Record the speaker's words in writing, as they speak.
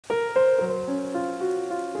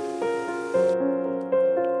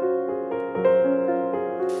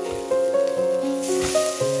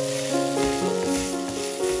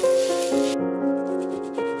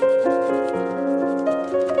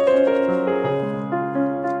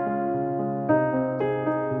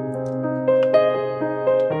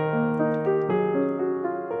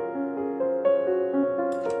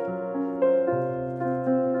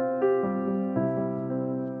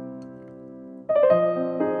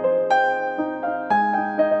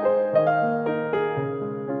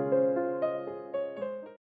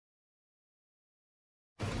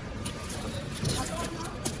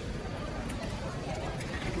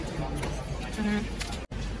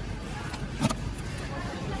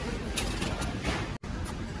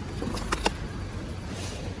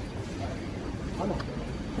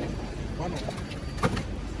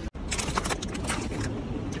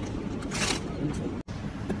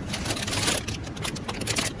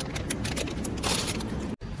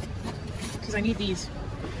because I need these.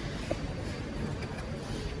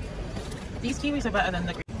 These kiwis are better than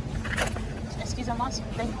the green. Excusez-moi, s'il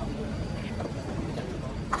vous plaît.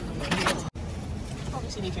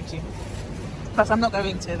 Obviously nutritious. Plus I'm not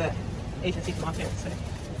going to the Asian supermarket, so.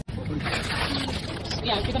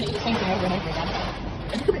 Yeah, if you're going to eat the same thing over and over again.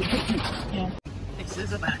 Yeah. This is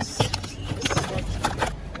the best.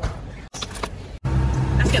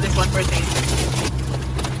 Let's get this one for a taste.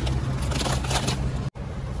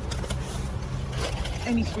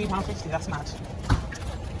 Only £3.50, that's mad.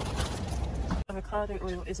 Avocado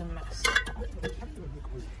oil is a mess.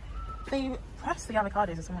 They press the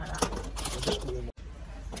avocados or something like that.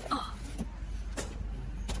 Oh.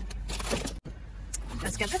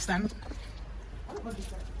 Let's get this then.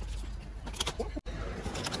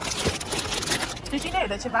 Did you know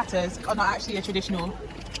that ciabattas are not actually a traditional,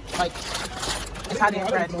 like, Italian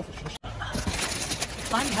bread?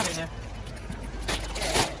 Finally have it here.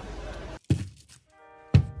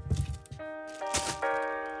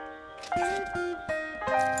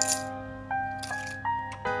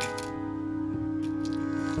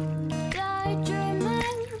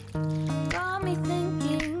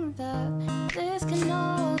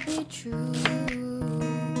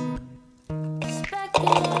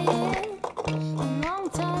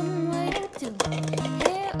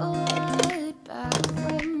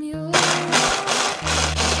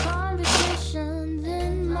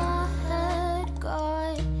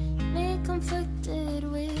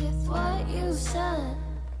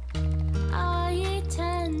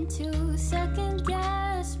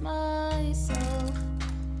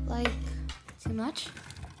 Much,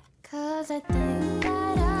 'cause I think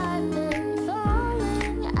that I've been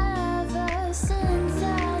falling ever since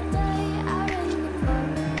that day out in the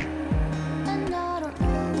park. And I don't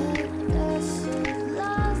know if this is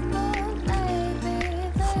love, but maybe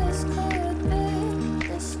this could be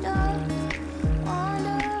the start.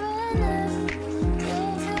 Wondering if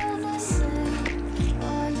you'll feel the same.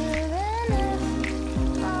 Wondering if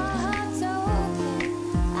my heart's open.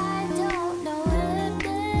 I don't know if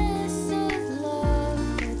this is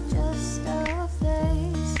just a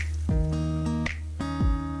phase.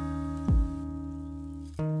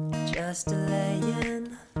 Just delaying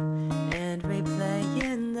and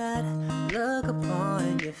replaying that look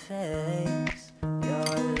upon your face.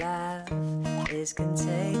 Your laugh is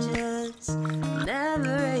contagious,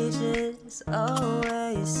 never ages,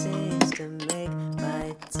 always seems to make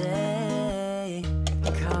my day.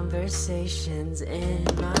 Conversations in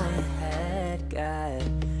my head got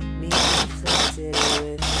me conflicted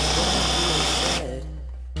with what you said.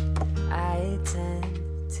 I tend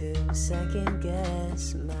to second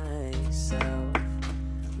guess myself,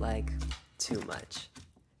 like, too much.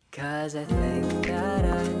 'Cause I think that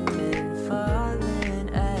I've been falling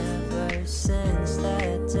ever since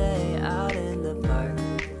that day out in the park.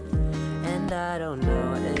 And I don't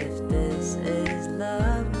know if this is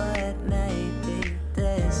love, but maybe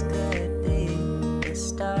this could be the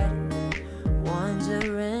start.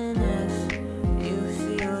 Wondering if you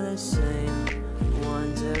feel the same.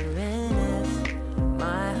 Wondering if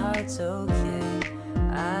my heart's okay.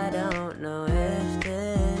 I don't know if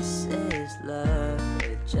this is love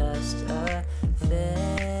or just a phase.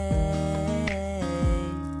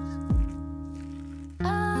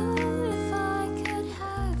 Oh, if I could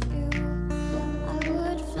have you, I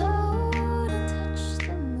would float and touch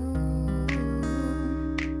the moon.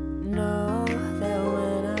 Know that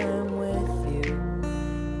when I'm with you,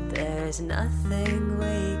 there's nothing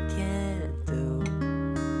we can't do.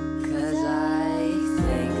 'Cause I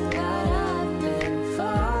think that I've been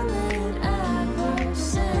falling ever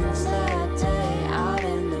since that day out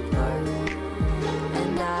in the park.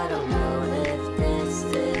 And I don't know if this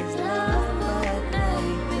is love, but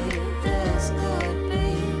maybe this could be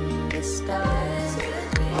the start.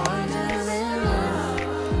 Wondering if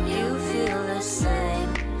you feel the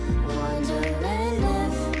same. Wondering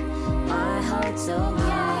if my heart's okay.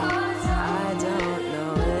 I don't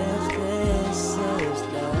know if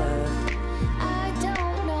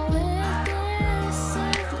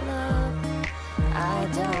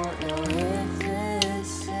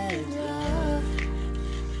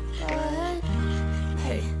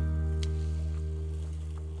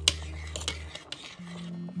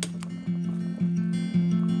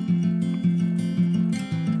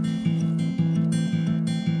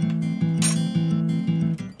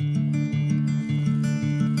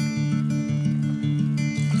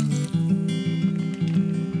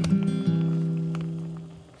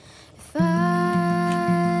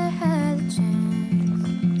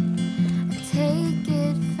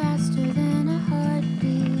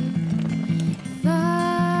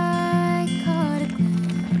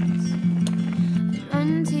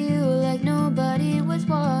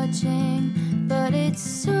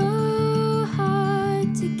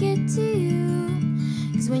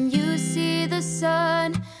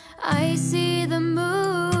I see the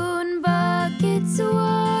moon, buckets of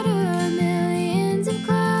water, millions of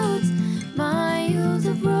clouds, miles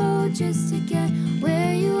of road just to get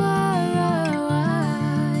where you are. Oh,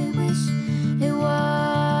 I wish it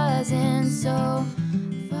wasn't so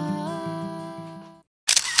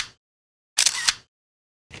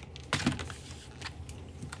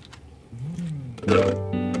far.